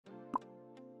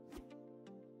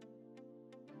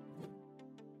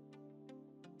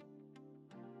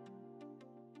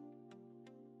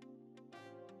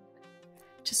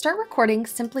To start recording,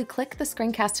 simply click the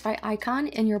Screencastify icon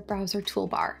in your browser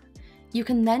toolbar. You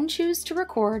can then choose to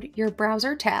record your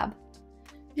browser tab,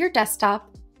 your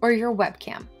desktop, or your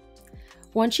webcam.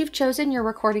 Once you've chosen your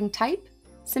recording type,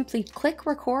 simply click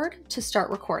Record to start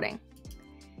recording,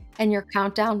 and your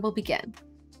countdown will begin.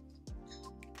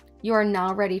 You are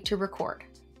now ready to record.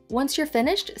 Once you're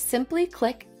finished, simply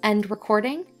click End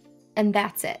Recording, and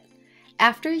that's it.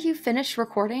 After you finish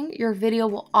recording, your video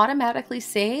will automatically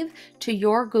save to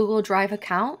your Google Drive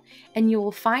account, and you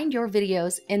will find your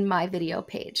videos in My Video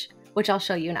page, which I'll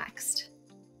show you next.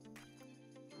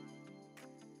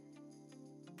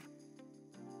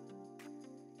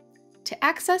 To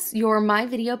access your My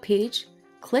Video page,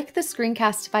 click the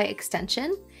Screencastify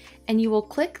extension, and you will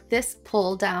click this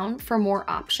pull down for more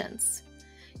options.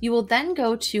 You will then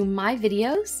go to My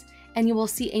Videos, and you will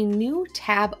see a new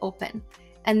tab open,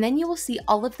 and then you will see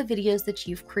all of the videos that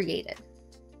you've created.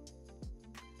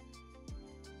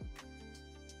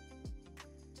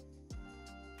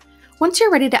 Once you're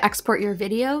ready to export your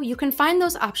video, you can find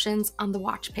those options on the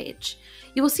Watch page.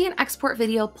 You will see an Export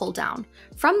Video pull down.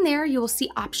 From there, you will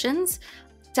see options: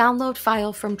 Download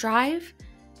file from Drive,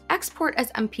 Export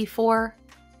as MP4,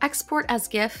 Export as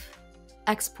GIF,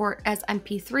 Export as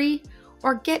MP3,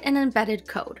 or get an embedded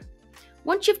code.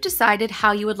 Once you've decided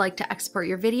how you would like to export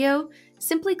your video,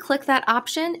 simply click that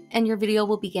option and your video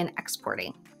will begin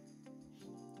exporting.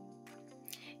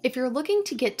 If you're looking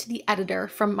to get to the editor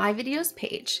from My Videos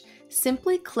page,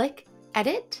 simply click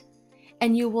Edit,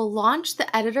 and you will launch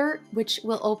the editor, which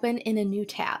will open in a new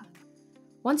tab.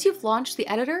 Once you've launched the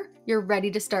editor, you're ready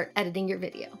to start editing your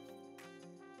video.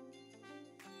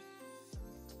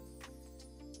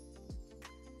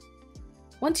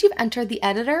 Once you've entered the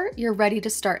editor, you're ready to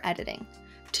start editing.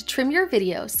 To trim your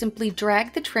video, simply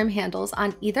drag the trim handles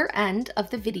on either end of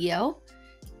the video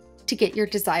to get your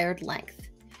desired length.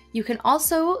 You can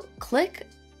also click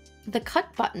the Cut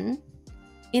button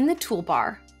in the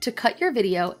toolbar to cut your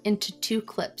video into 2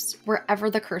 clips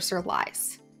wherever the cursor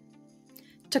lies.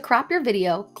 To crop your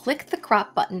video, click the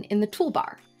Crop button in the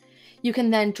toolbar. You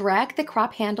can then drag the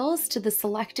crop handles to the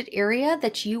selected area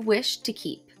that you wish to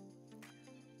keep.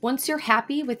 Once you're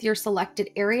happy with your selected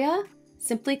area,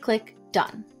 simply click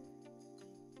Done.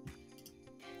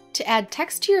 To add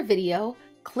text to your video,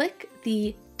 click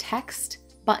the Text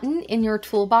button in your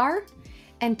toolbar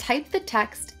and type the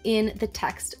text in the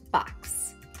text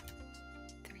box.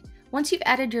 Once you've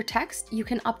added your text, you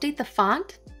can update the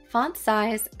font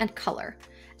size, and color,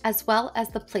 as well as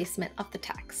the placement of the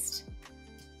text.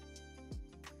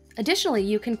 Additionally,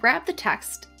 you can grab the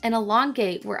text and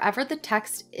elongate wherever the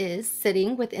text is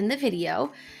sitting within the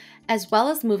video, as well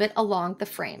as move it along the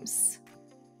frames.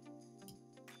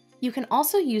 You can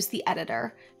also use the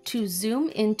editor to zoom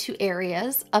into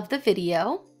areas of the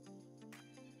video.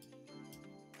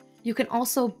 You can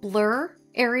also blur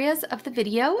areas of the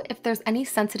video if there's any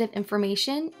sensitive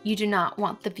information you do not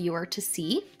want the viewer to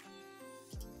see.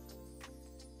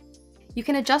 You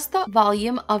can adjust the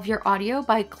volume of your audio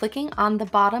by clicking on the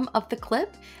bottom of the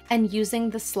clip and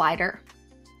using the slider.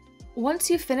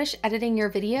 Once you finish editing your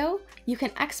video, you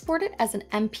can export it as an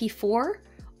MP4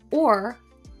 or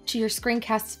to your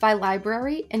Screencastify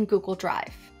library in Google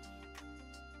Drive.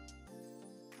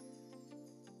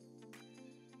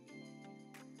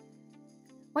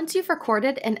 Once you've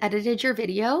recorded and edited your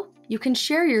video, you can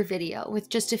share your video with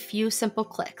just a few simple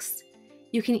clicks.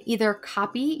 You can either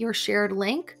copy your shared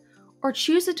link or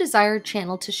choose a desired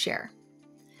channel to share.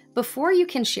 Before you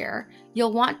can share,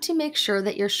 you'll want to make sure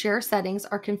that your share settings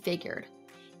are configured.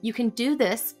 You can do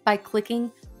this by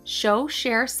clicking Show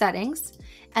Share Settings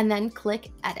and then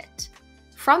click Edit.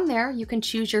 From there, you can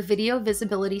choose your video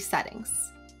visibility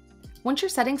settings. Once your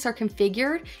settings are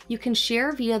configured, you can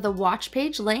share via the Watch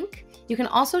page link. You can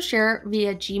also share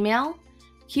via Gmail,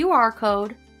 QR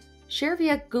code, share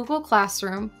via Google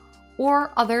Classroom,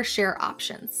 or other share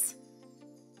options.